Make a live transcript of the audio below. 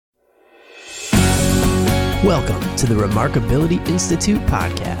Welcome to the Remarkability Institute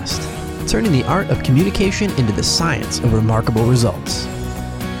podcast, turning the art of communication into the science of remarkable results.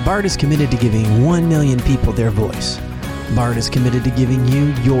 BART is committed to giving 1 million people their voice. BART is committed to giving you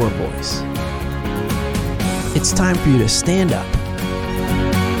your voice. It's time for you to stand up,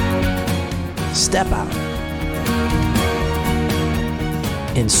 step out,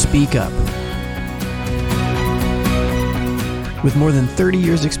 and speak up. With more than 30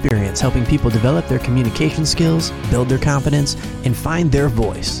 years' experience helping people develop their communication skills, build their confidence, and find their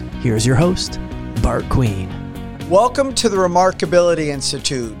voice, here's your host, Bart Queen. Welcome to the Remarkability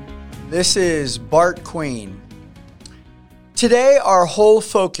Institute. This is Bart Queen. Today, our whole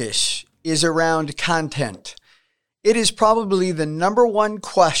focus is around content. It is probably the number one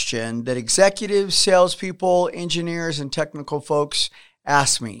question that executives, salespeople, engineers, and technical folks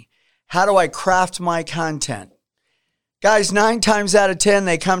ask me. How do I craft my content? Guys, 9 times out of 10,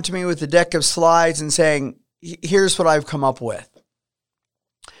 they come to me with a deck of slides and saying, here's what I've come up with.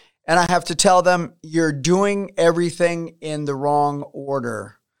 And I have to tell them, you're doing everything in the wrong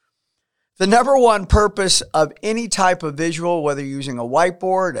order. The number one purpose of any type of visual, whether you're using a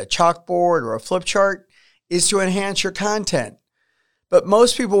whiteboard, a chalkboard, or a flip chart, is to enhance your content. But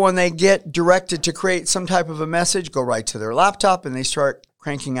most people, when they get directed to create some type of a message, go right to their laptop and they start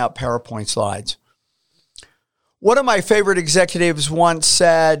cranking out PowerPoint slides. One of my favorite executives once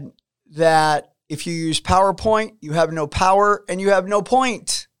said that if you use PowerPoint, you have no power and you have no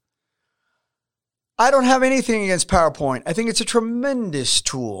point. I don't have anything against PowerPoint. I think it's a tremendous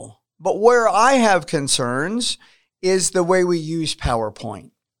tool. But where I have concerns is the way we use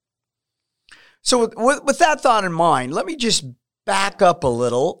PowerPoint. So with that thought in mind, let me just back up a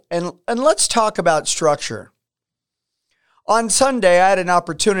little and let's talk about structure. On Sunday, I had an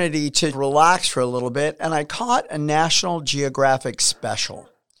opportunity to relax for a little bit, and I caught a National Geographic special.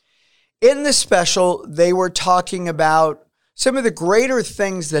 In the special, they were talking about some of the greater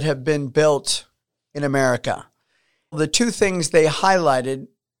things that have been built in America. The two things they highlighted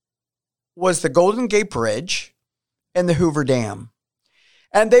was the Golden Gate Bridge and the Hoover Dam.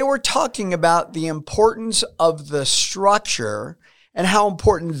 And they were talking about the importance of the structure and how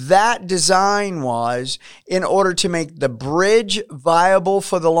important that design was in order to make the bridge viable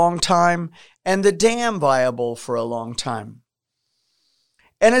for the long time and the dam viable for a long time.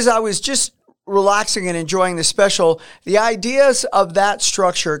 And as I was just relaxing and enjoying the special, the ideas of that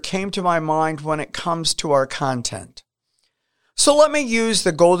structure came to my mind when it comes to our content. So let me use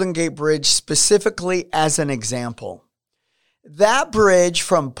the Golden Gate Bridge specifically as an example. That bridge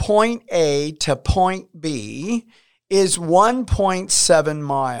from point A to point B is 1.7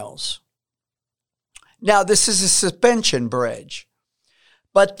 miles. Now, this is a suspension bridge,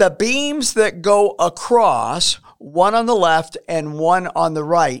 but the beams that go across, one on the left and one on the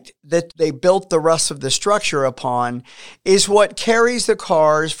right, that they built the rest of the structure upon, is what carries the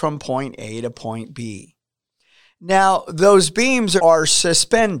cars from point A to point B. Now, those beams are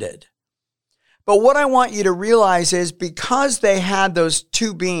suspended. But what I want you to realize is because they had those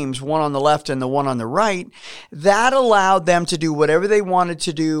two beams, one on the left and the one on the right, that allowed them to do whatever they wanted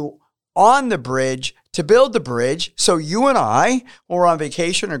to do on the bridge to build the bridge. So you and I, when we're on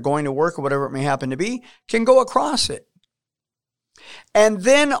vacation or going to work or whatever it may happen to be, can go across it. And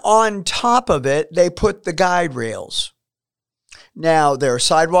then on top of it, they put the guide rails. Now, there are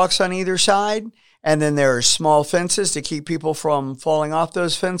sidewalks on either side. And then there are small fences to keep people from falling off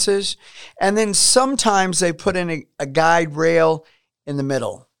those fences. And then sometimes they put in a guide rail in the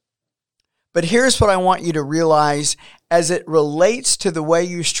middle. But here's what I want you to realize as it relates to the way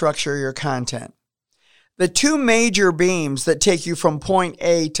you structure your content. The two major beams that take you from point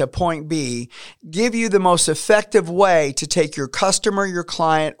A to point B give you the most effective way to take your customer, your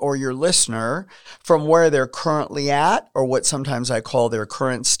client, or your listener from where they're currently at, or what sometimes I call their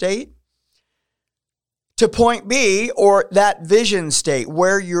current state, to point B, or that vision state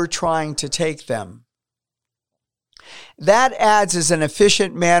where you're trying to take them. That adds as an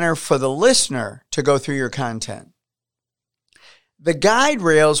efficient manner for the listener to go through your content. The guide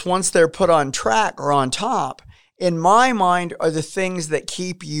rails, once they're put on track or on top, in my mind, are the things that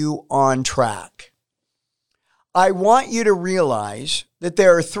keep you on track. I want you to realize that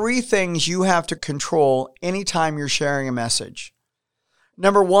there are 3 things you have to control anytime you're sharing a message.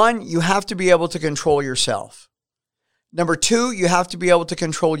 Number 1, you have to be able to control yourself. Number 2, you have to be able to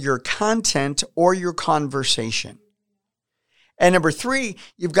control your content or your conversation. And number 3,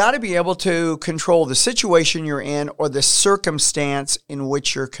 you've got to be able to control the situation you're in or the circumstance in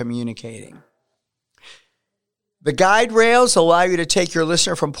which you're communicating. The guide rails allow you to take your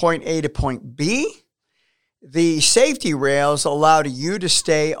listener from point A to point B. The safety rails allow you to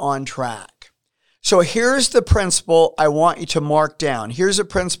stay on track. So here's the principle I want you to mark down. Here's a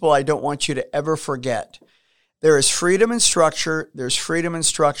principle I don't want you to ever forget. There is freedom in structure. There's freedom in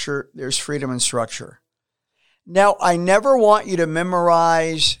structure. There's freedom in structure. Now, I never want you to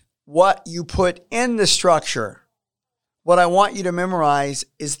memorize what you put in the structure. What I want you to memorize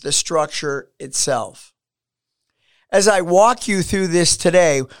is the structure itself. As I walk you through this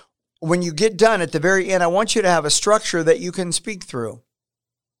today, when you get done at the very end, I want you to have a structure that you can speak through.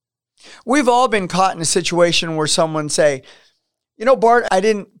 We've all been caught in a situation where someone say, you know, Bart, I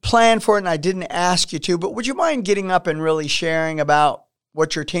didn't plan for it and I didn't ask you to, but would you mind getting up and really sharing about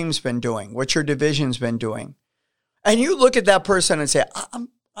what your team's been doing, what your division's been doing? And you look at that person and say,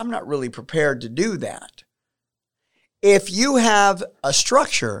 I'm not really prepared to do that. If you have a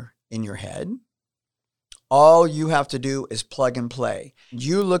structure in your head, all you have to do is plug and play.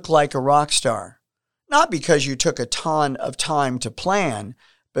 You look like a rock star, not because you took a ton of time to plan,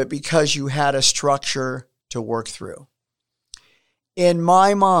 but because you had a structure to work through. In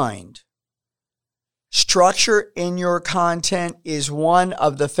my mind, structure in your content is one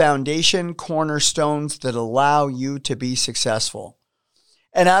of the foundation cornerstones that allow you to be successful.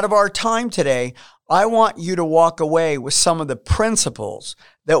 And out of our time today, I want you to walk away with some of the principles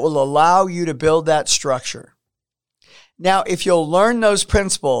that will allow you to build that structure. Now, if you'll learn those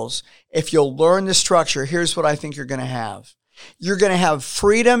principles, if you'll learn the structure, here's what I think you're going to have. You're going to have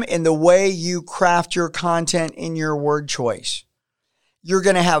freedom in the way you craft your content in your word choice. You're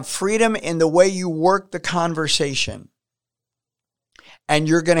going to have freedom in the way you work the conversation. And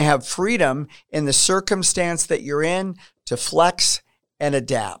you're going to have freedom in the circumstance that you're in to flex and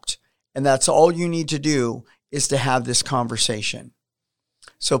adapt. And that's all you need to do is to have this conversation.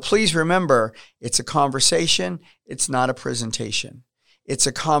 So please remember, it's a conversation. It's not a presentation. It's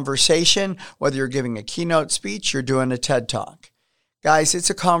a conversation, whether you're giving a keynote speech, you're doing a TED Talk. Guys, it's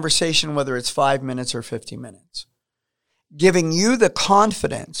a conversation, whether it's 5 minutes or 50 minutes. Giving you the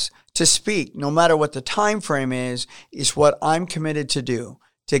confidence to speak, no matter what the time frame is what I'm committed to do,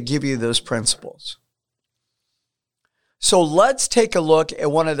 to give you those principles. So let's take a look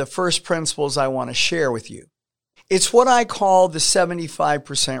at one of the first principles I want to share with you. It's what I call the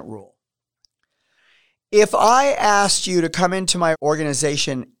 75% rule. If I asked you to come into my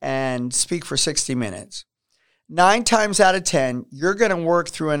organization and speak for 60 minutes, 9 times out of 10, you're going to work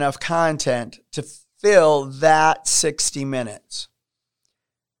through enough content to fill that 60 minutes.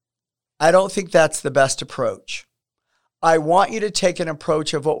 I don't think that's the best approach. I want you to take an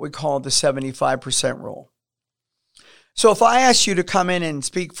approach of what we call the 75% rule. So if I ask you to come in and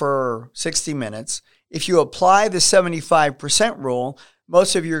speak for 60 minutes, if you apply the 75% rule,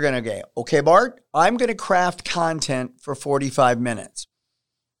 most of you are going to go, okay, Bart, I'm going to craft content for 45 minutes.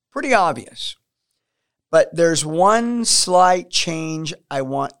 Pretty obvious. But there's one slight change I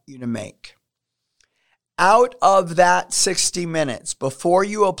want you to make. Out of that 60 minutes, before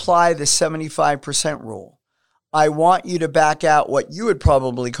you apply the 75% rule, I want you to back out what you would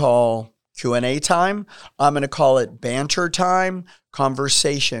probably call Q&A time. I'm going to call it banter time,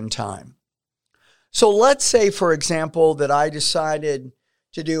 conversation time. So let's say, for example, that I decided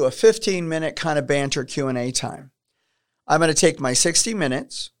to do a 15-minute kind of banter Q&A time. I'm going to take my 60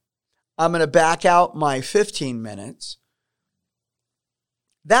 minutes. I'm going to back out my 15 minutes.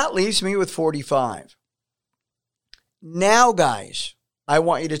 That leaves me with 45. Now, guys, I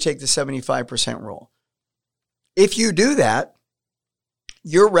want you to take the 75% rule. If you do that,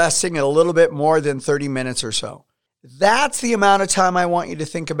 you're resting at a little bit more than 30 minutes or so. That's the amount of time I want you to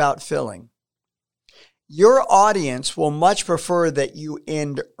think about filling. Your audience will much prefer that you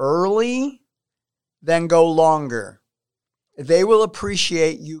end early than go longer. They will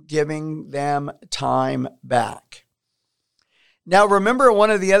appreciate you giving them time back. Now, remember one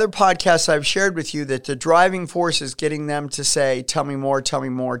of the other podcasts I've shared with you that the driving force is getting them to say, tell me more, tell me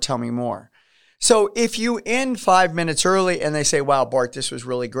more, tell me more. So if you end 5 minutes early and they say, wow, Bart, this was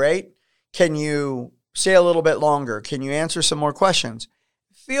really great. Can you stay a little bit longer? Can you answer some more questions?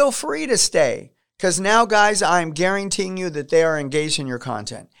 Feel free to stay. Because now, guys, I'm guaranteeing you that they are engaged in your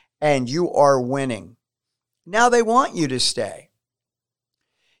content and you are winning. Now they want you to stay.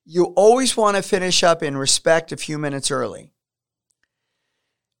 You always want to finish up in respect a few minutes early.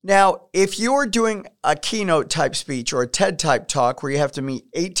 Now, if you're doing a keynote type speech or a TED type talk where you have to meet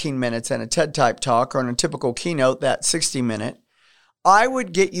 18 minutes and a TED type talk, or in a typical keynote, that 60 minute, I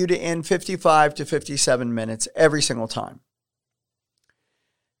would get you to end 55 to 57 minutes every single time.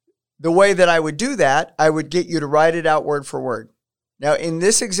 The way that I would do that, I would get you to write it out word for word. Now, in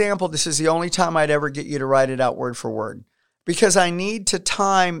this example, this is the only time I'd ever get you to write it out word for word because I need to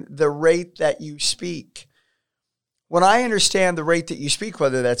time the rate that you speak. When I understand the rate that you speak,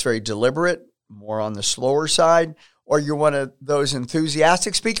 whether that's very deliberate, more on the slower side, or you're one of those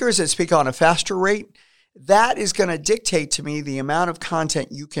enthusiastic speakers that speak on a faster rate, that is going to dictate to me the amount of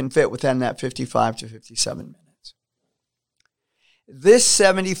content you can fit within that 55 to 57 minutes. This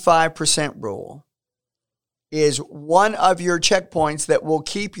 75% rule is one of your checkpoints that will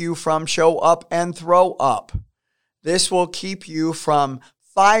keep you from show up and throw up. This will keep you from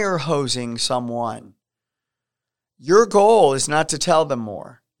fire hosing someone. Your goal is not to tell them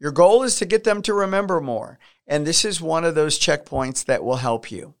more. Your goal is to get them to remember more. And this is one of those checkpoints that will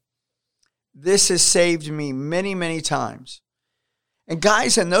help you. This has saved me many, many times. And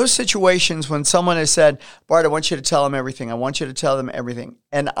guys, in those situations when someone has said, Bart, I want you to tell them everything. I want you to tell them everything.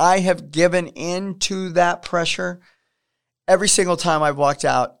 And I have given in to that pressure. Every single time I've walked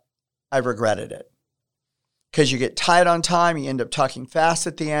out, I've regretted it. Because you get tight on time, you end up talking fast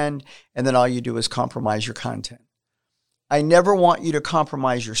at the end, and then all you do is compromise your content. I never want you to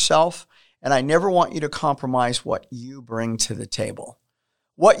compromise yourself, and I never want you to compromise what you bring to the table.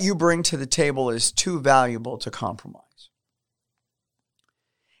 What you bring to the table is too valuable to compromise.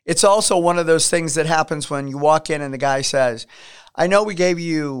 It's also one of those things that happens when you walk in and the guy says, I know we gave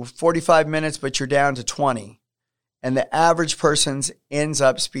you 45 minutes, but you're down to 20. And the average person ends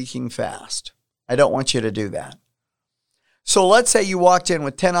up speaking fast. I don't want you to do that. So let's say you walked in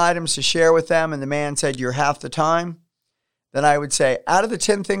with 10 items to share with them and the man said you're half the time. Then I would say, out of the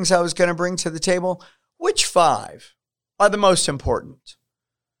 10 things I was going to bring to the table, which 5 are the most important?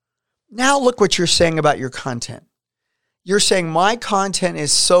 Now look what you're saying about your content. You're saying my content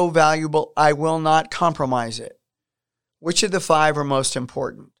is so valuable, I will not compromise it. Which of the 5 are most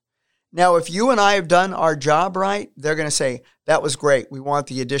important? Now, if you and I have done our job right, they're going to say, that was great. We want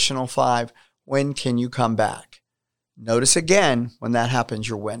the additional 5. When can you come back? Notice again, when that happens,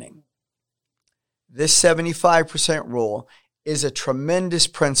 you're winning. This 75% rule is a tremendous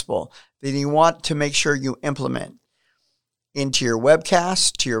principle that you want to make sure you implement into your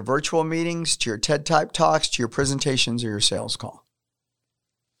webcasts, to your virtual meetings, to your TED Type Talks, to your presentations or your sales call.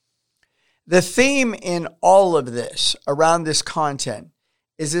 The theme in all of this, around this content,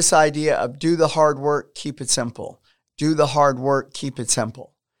 is this idea of do the hard work, keep it simple. Do the hard work, keep it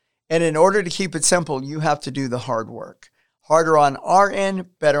simple. And in order to keep it simple, you have to do the hard work. Harder on our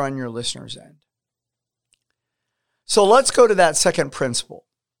end, better on your listener's end. So let's go to that second principle.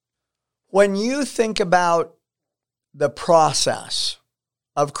 When you think about the process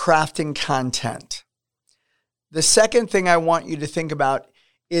of crafting content, the second thing I want you to think about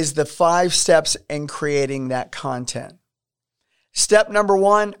is the 5 steps in creating that content. Step number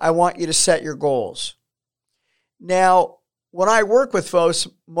 1, I want you to set your goals. Now, when I work with folks,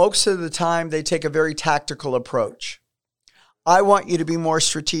 most of the time they take a very tactical approach. I want you to be more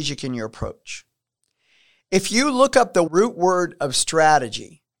strategic in your approach. If you look up the root word of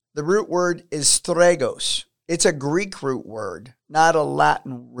strategy, the root word is stregos. It's a Greek root word, not a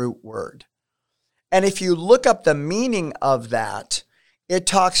Latin root word. And if you look up the meaning of that, it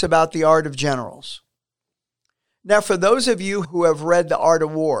talks about the art of generals. Now, for those of you who have read The Art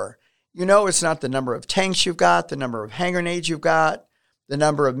of War, you know it's not the number of tanks you've got, the number of hand grenades you've got, the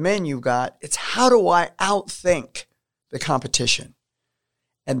number of men you've got. It's how do I outthink the competition?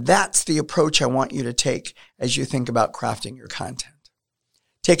 And that's the approach I want you to take as you think about crafting your content.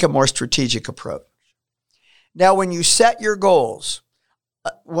 Take a more strategic approach. Now, when you set your goals,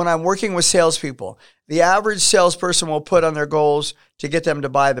 when I'm working with salespeople, the average salesperson will put on their goals to get them to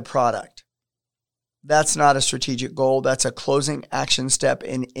buy the product. That's not a strategic goal. That's a closing action step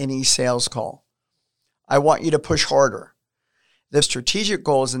in any sales call. I want you to push harder. The strategic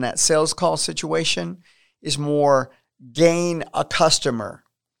goals in that sales call situation is more gain a customer,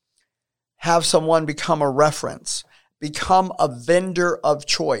 have someone become a reference, become a vendor of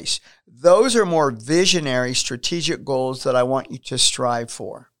choice. Those are more visionary, strategic goals that I want you to strive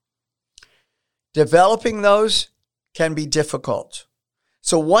for. Developing those can be difficult.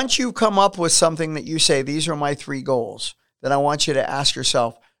 So once you come up with something that you say, these are my 3 goals, then I want you to ask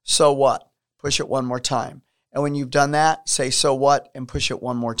yourself, so what? Push it one more time. And when you've done that, say, so what? And push it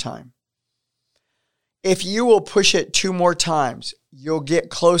one more time. If you will push it 2 more times, you'll get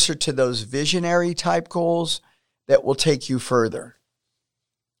closer to those visionary type goals that will take you further.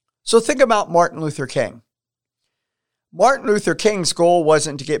 So think about Martin Luther King. Martin Luther King's goal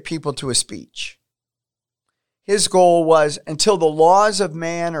wasn't to get people to a speech. His goal was, until the laws of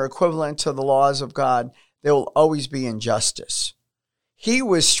man are equivalent to the laws of God, there will always be injustice. He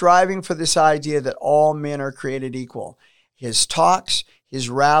was striving for this idea that all men are created equal. His talks,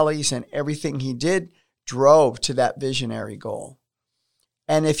 his rallies, and everything he did drove to that visionary goal.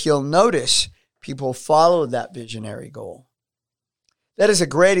 And if you'll notice, people followed that visionary goal. That is a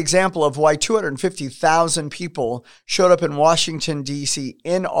great example of why 250,000 people showed up in Washington, D.C.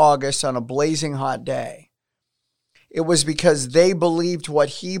 in August on a blazing hot day. It was because they believed what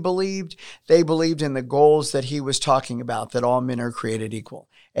he believed. They believed in the goals that he was talking about, that all men are created equal.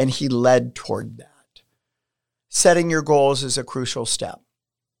 And he led toward that. Setting your goals is a crucial step.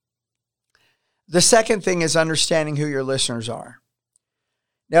 The second thing is understanding who your listeners are.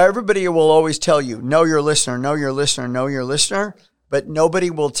 Now, everybody will always tell you, know your listener, know your listener, know your listener, but nobody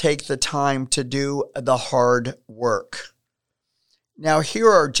will take the time to do the hard work. Now, here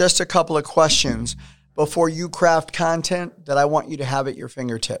are just a couple of questions before you craft content that I want you to have at your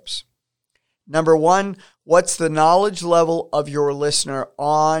fingertips. Number one, what's the knowledge level of your listener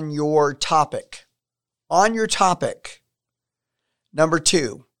on your topic? On your topic. Number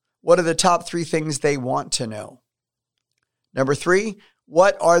two, what are the top 3 things they want to know? Number 3,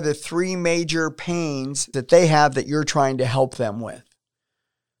 what are the 3 major pains that they have that you're trying to help them with?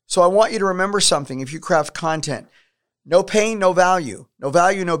 So I want you to remember something. If you craft content, no pain, no value. No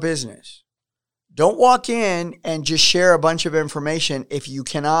value, no business. Don't walk in and just share a bunch of information if you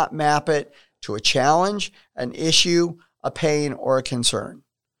cannot map it to a challenge, an issue, a pain, or a concern.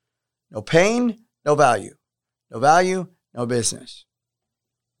 No pain, no value. No value, no business.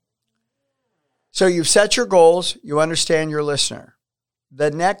 So you've set your goals. You understand your listener. The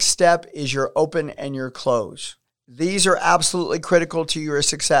next step is your open and your close. These are absolutely critical to your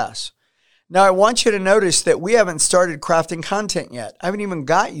success. Now, I want you to notice that we haven't started crafting content yet. I haven't even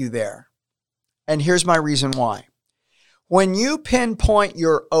got you there. And here's my reason why. When you pinpoint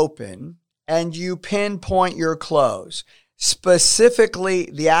your open and you pinpoint your close, specifically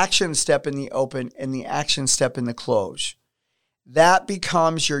the action step in the open and the action step in the close, that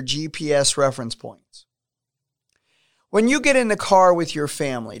becomes your GPS reference points. When you get in the car with your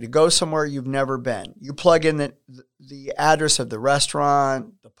family to go somewhere you've never been, you plug in the address of the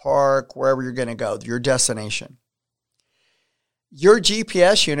restaurant, the park, wherever you're going to go, your destination. Your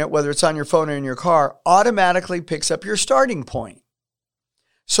GPS unit, whether it's on your phone or in your car, automatically picks up your starting point.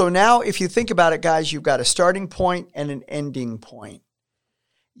 So now if you think about it, guys, you've got a starting point and an ending point.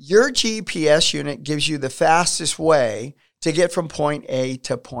 Your GPS unit gives you the fastest way to get from point A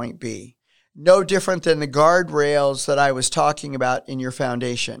to point B. No different than the guardrails that I was talking about in your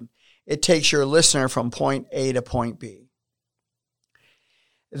foundation. It takes your listener from point A to point B.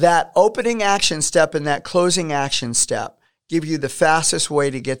 That opening action step and that closing action step give you the fastest way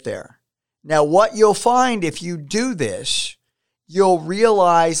to get there. Now, what you'll find if you do this, you'll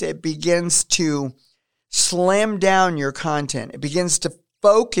realize it begins to slim down your content. It begins to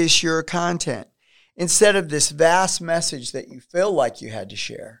focus your content. Instead of this vast message that you feel like you had to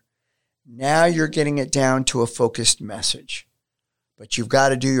share, now you're getting it down to a focused message. But you've got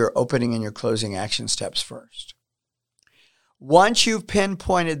to do your opening and your closing action steps first. Once you've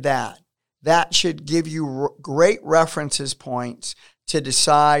pinpointed that should give you great references points to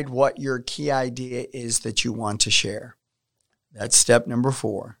decide what your key idea is that you want to share. That's step number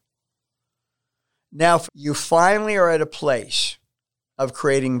 4. Now, you finally are at a place of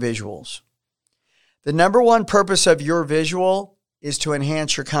creating visuals. The number 1 purpose of your visual is to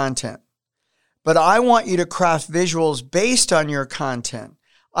enhance your content. But I want you to craft visuals based on your content.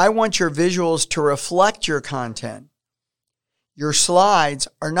 I want your visuals to reflect your content. Your slides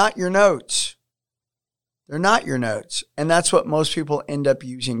are not your notes. They're not your notes. And that's what most people end up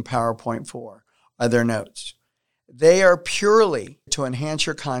using PowerPoint for, are their notes. They are purely to enhance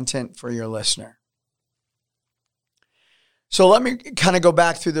your content for your listener. So let me kind of go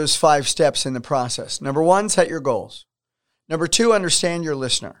back through those 5 steps in the process. Number 1, set your goals. Number 2, understand your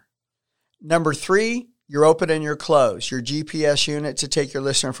listener. Number 3, your open and your close, your GPS unit to take your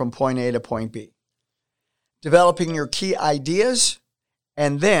listener from point A to point B. Developing your key ideas,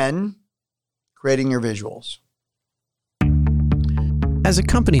 and then creating your visuals. As a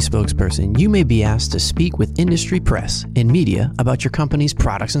company spokesperson, you may be asked to speak with industry press and media about your company's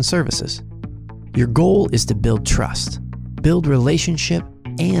products and services. Your goal is to build trust, build relationship,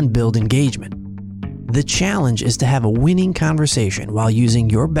 and build engagement. The challenge is to have a winning conversation while using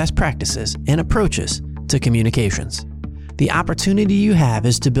your best practices and approaches to communications. The opportunity you have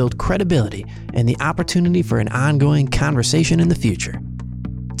is to build credibility and the opportunity for an ongoing conversation in the future.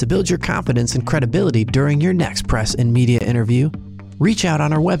 To build your confidence and credibility during your next press and media interview, reach out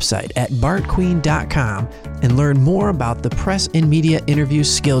on our website at bartqueen.com and learn more about the press and media interview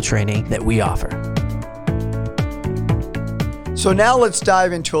skill training that we offer. So now let's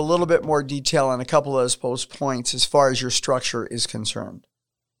dive into a little bit more detail on a couple of those points as far as your structure is concerned.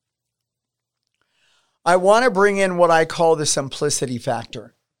 I want to bring in what I call the simplicity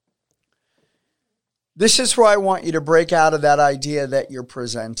factor. This is where I want you to break out of that idea that you're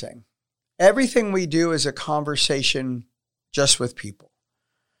presenting. Everything we do is a conversation just with people.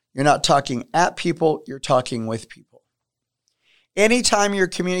 You're not talking at people, you're talking with people. Anytime you're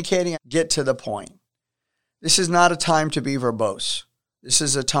communicating, get to the point. This is not a time to be verbose. This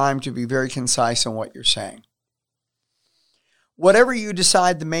is a time to be very concise in what you're saying. Whatever you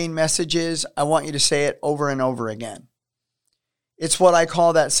decide the main message is, I want you to say it over and over again. It's what I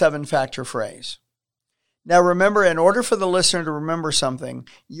call that 7-factor phrase. Now remember, in order for the listener to remember something,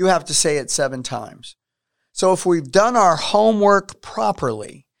 you have to say it 7 times. So if we've done our homework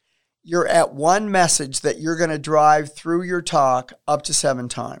properly, you're at one message that you're going to drive through your talk up to 7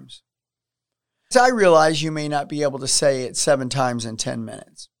 times. I realize you may not be able to say it 7 times in 10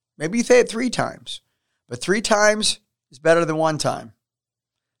 minutes. Maybe you say it 3 times, but 3 times is better than 1 time.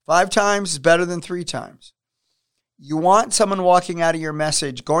 5 times is better than 3 times. You want someone walking out of your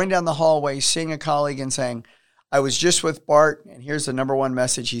message, going down the hallway, seeing a colleague and saying, I was just with Bart, and here's the number 1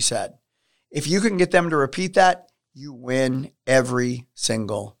 message he said. If you can get them to repeat that, you win every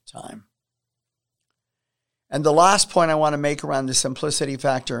single time. And the last point I want to make around the simplicity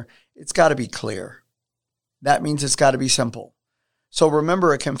factor, it's got to be clear. That means it's got to be simple. So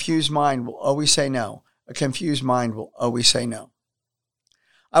remember, a confused mind will always say no. A confused mind will always say no.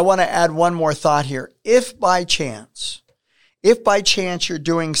 I want to add one more thought here. If by chance you're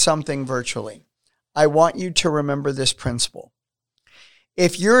doing something virtually, I want you to remember this principle.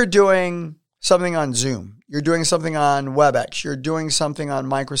 If you're doing something on Zoom, you're doing something on WebEx, you're doing something on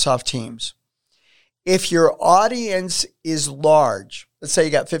Microsoft Teams, if your audience is large, let's say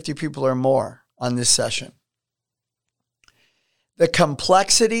you got 50 people or more on this session, the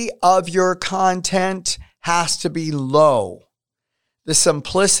complexity of your content has to be low. The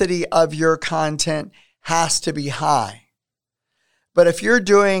simplicity of your content has to be high. But if you're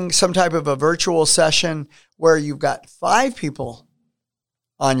doing some type of a virtual session where you've got 5 people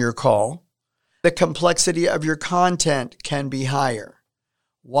on your call, the complexity of your content can be higher.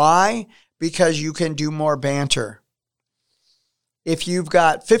 Why? Because you can do more banter. If you've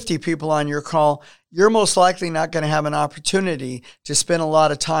got 50 people on your call, you're most likely not going to have an opportunity to spend a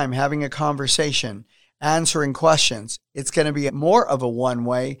lot of time having a conversation, answering questions. It's going to be more of a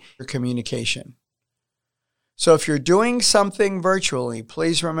one-way communication. So if you're doing something virtually,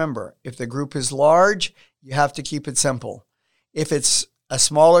 please remember, if the group is large, you have to keep it simple. If it's a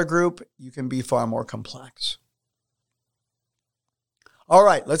smaller group, you can be far more complex. All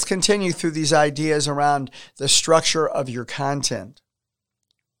right, let's continue through these ideas around the structure of your content.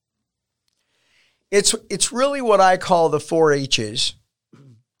 It's really what I call the 4 H's.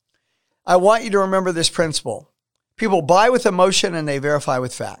 I want you to remember this principle. People buy with emotion and they verify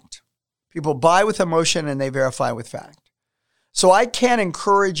with fact. People buy with emotion and they verify with fact. So I can't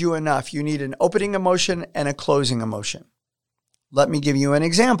encourage you enough. You need an opening emotion and a closing emotion. Let me give you an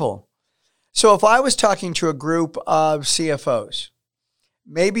example. So if I was talking to a group of CFOs,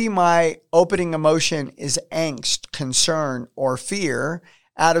 maybe my opening emotion is angst, concern, or fear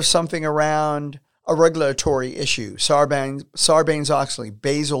out of something around a regulatory issue, Sarbanes-Oxley,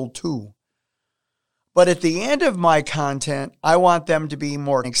 Basel II. But at the end of my content, I want them to be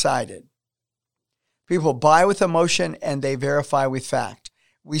more excited. People buy with emotion and they verify with fact.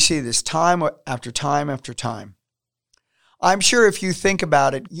 We see this time after time after time. I'm sure if you think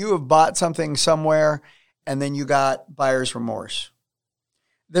about it, you have bought something somewhere and then you got buyer's remorse.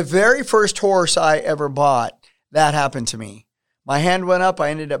 The very first horse I ever bought, that happened to me. My hand went up, I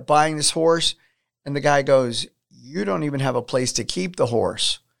ended up buying this horse, and the guy goes, you don't even have a place to keep the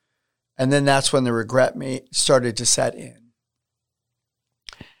horse. And then that's when the regret started to set in.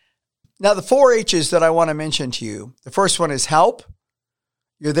 Now, the 4 H's that I want to mention to you, the first one is help.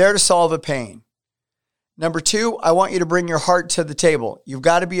 You're there to solve a pain. Number 2, I want you to bring your heart to the table. You've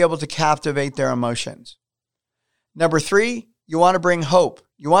got to be able to captivate their emotions. Number 3, you want to bring hope.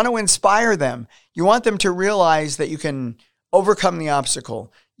 You want to inspire them. You want them to realize that you can overcome the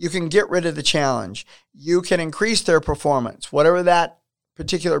obstacle. You can get rid of the challenge. You can increase their performance. Whatever that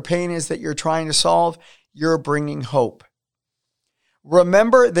particular pain is that you're trying to solve, you're bringing hope.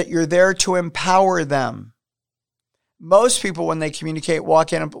 Remember that you're there to empower them. Most people, when they communicate,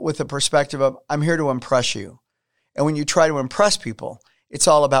 walk in with a perspective of, I'm here to impress you. And when you try to impress people, it's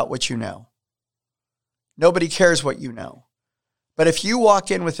all about what you know. Nobody cares what you know. But if you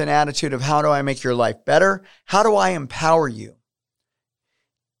walk in with an attitude of, how do I make your life better? How do I empower you?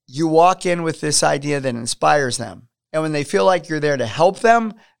 You walk in with this idea that inspires them. And when they feel like you're there to help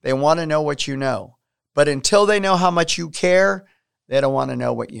them, they want to know what you know. But until they know how much you care, they don't want to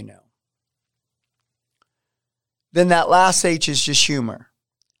know what you know. Then that last H is just humor.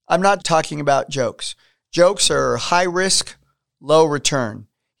 I'm not talking about jokes. Jokes are high risk, low return.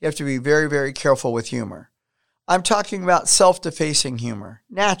 You have to be very, very careful with humor. I'm talking about self-defacing humor,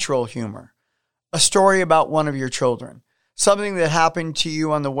 natural humor, a story about one of your children, something that happened to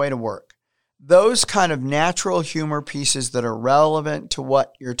you on the way to work. Those kind of natural humor pieces that are relevant to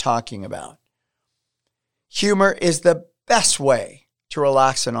what you're talking about. Humor is the best way to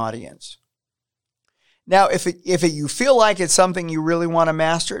relax an audience. Now, if you feel like it's something you really want to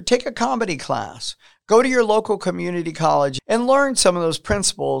master, take a comedy class. Go to your local community college and learn some of those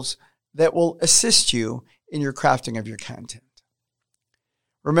principles that will assist you in your crafting of your content.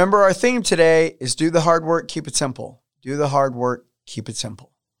 Remember, our theme today is do the hard work, keep it simple. Do the hard work, keep it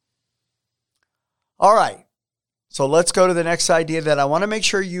simple. All right, so let's go to the next idea that I want to make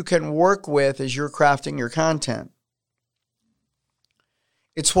sure you can work with as you're crafting your content.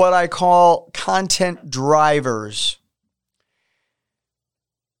 It's what I call content drivers.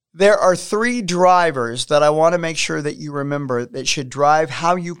 There are 3 drivers that I want to make sure that you remember that should drive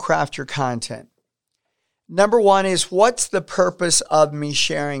how you craft your content. Number 1 is, what's the purpose of me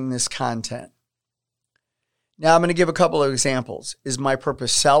sharing this content? Now, I'm going to give a couple of examples. Is my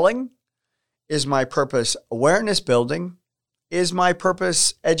purpose selling? Is my purpose awareness building? Is my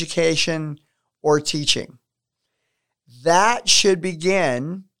purpose education or teaching? That should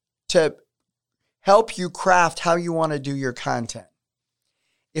begin to help you craft how you want to do your content.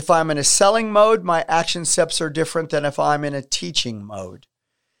 If I'm in a selling mode, my action steps are different than if I'm in a teaching mode.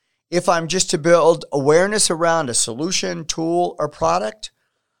 If I'm just to build awareness around a solution, tool, or product,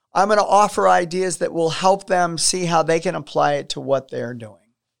 I'm going to offer ideas that will help them see how they can apply it to what they're doing.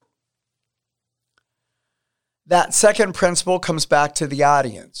 That second principle comes back to the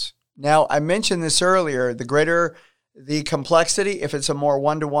audience. Now, I mentioned this earlier, the greater the complexity, if it's a more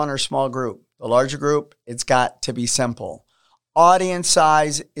one-to-one or small group. The larger group, it's got to be simple. Audience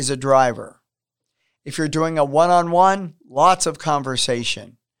size is a driver. If you're doing a one-on-one, lots of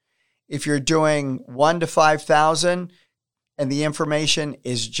conversation. If you're doing 1 to 5,000 and the information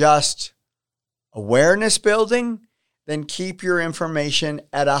is just awareness building, then keep your information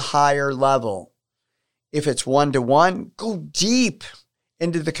at a higher level. If it's 1-to-1, go deep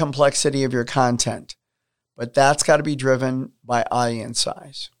into the complexity of your content. But that's got to be driven by audience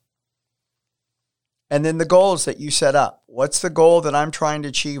size. And then the goals that you set up. What's the goal that I'm trying to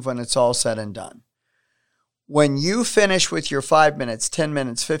achieve when it's all said and done? When you finish with your 5 minutes, 10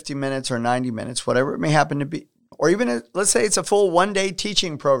 minutes, 50 minutes, or 90 minutes, whatever it may happen to be, or even let's say it's a full one-day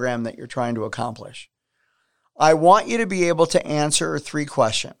teaching program that you're trying to accomplish, I want you to be able to answer 3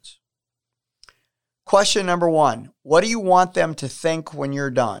 questions. Question number 1, what do you want them to think when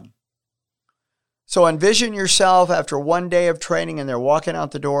you're done? So envision yourself after 1 day of training and they're walking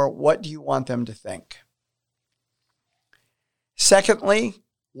out the door. What do you want them to think? Secondly,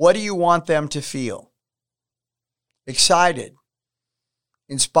 what do you want them to feel? Excited,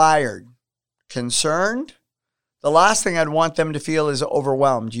 inspired, concerned? The last thing I'd want them to feel is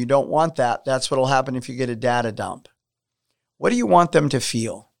overwhelmed. You don't want that. That's what will happen if you get a data dump. What do you want them to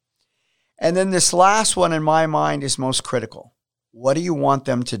feel? And then this last one in my mind is most critical. What do you want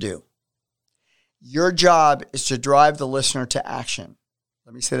them to do? Your job is to drive the listener to action.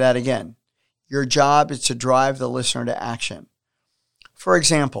 Let me say that again. Your job is to drive the listener to action. For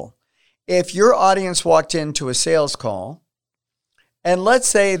example, if your audience walked into a sales call, and let's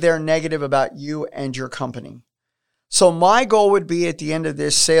say they're negative about you and your company. So my goal would be at the end of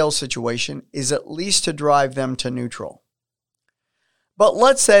this sales situation is at least to drive them to neutral. But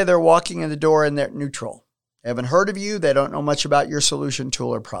let's say they're walking in the door and they're neutral. They haven't heard of you. They don't know much about your solution,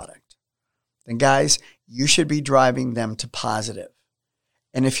 tool, or product. Then guys, you should be driving them to positive.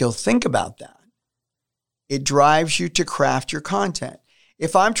 And if you'll think about that, it drives you to craft your content.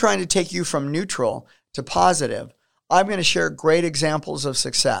 If I'm trying to take you from neutral to positive, I'm going to share great examples of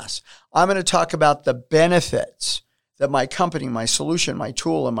success. I'm going to talk about the benefits that my company, my solution, my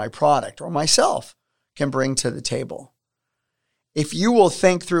tool, and my product, or myself can bring to the table. If you will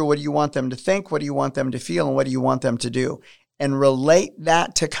think through what do you want them to think, what do you want them to feel, and what do you want them to do, and relate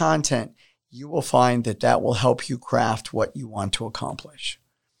that to content, you will find that that will help you craft what you want to accomplish.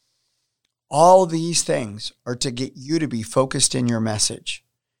 All these things are to get you to be focused in your message.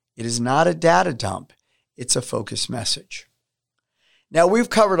 It is not a data dump. It's a focused message. Now, we've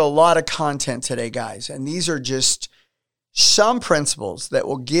covered a lot of content today, guys, and these are just some principles that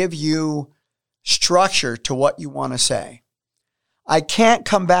will give you structure to what you want to say. I can't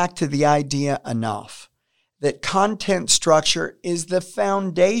come back to the idea enough that content structure is the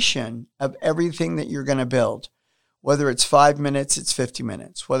foundation of everything that you're going to build. Whether it's 5 minutes, it's 50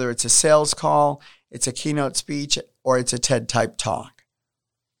 minutes. Whether it's a sales call, it's a keynote speech, or it's a TED type talk.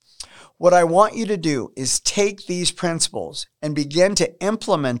 What I want you to do is take these principles and begin to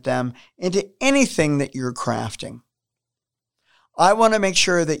implement them into anything that you're crafting. I want to make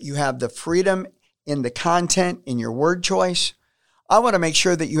sure that you have the freedom in the content, in your word choice. I want to make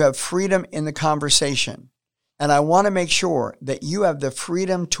sure that you have freedom in the conversation. And I want to make sure that you have the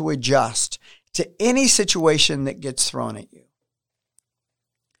freedom to adjust to any situation that gets thrown at you.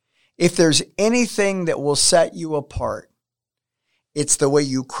 If there's anything that will set you apart, it's the way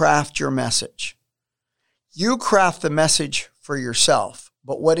you craft your message. You craft the message for yourself,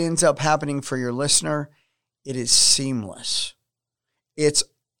 but what ends up happening for your listener, it is seamless. It's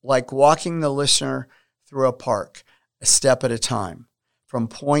like walking the listener through a park, a step at a time, from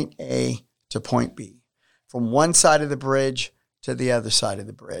point A to point B, from one side of the bridge to the other side of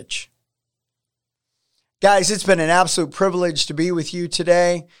the bridge. Guys, it's been an absolute privilege to be with you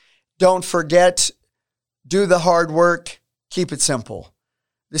today. Don't forget, do the hard work. Keep it simple.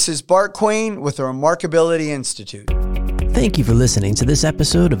 This is Bart Queen with the Remarkability Institute. Thank you for listening to this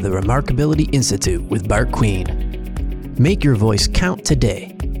episode of the Remarkability Institute with Bart Queen. Make your voice count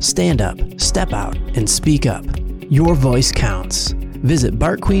today. Stand up, step out, and speak up. Your voice counts. Visit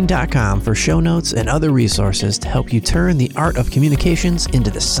bartqueen.com for show notes and other resources to help you turn the art of communications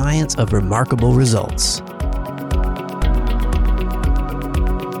into the science of remarkable results.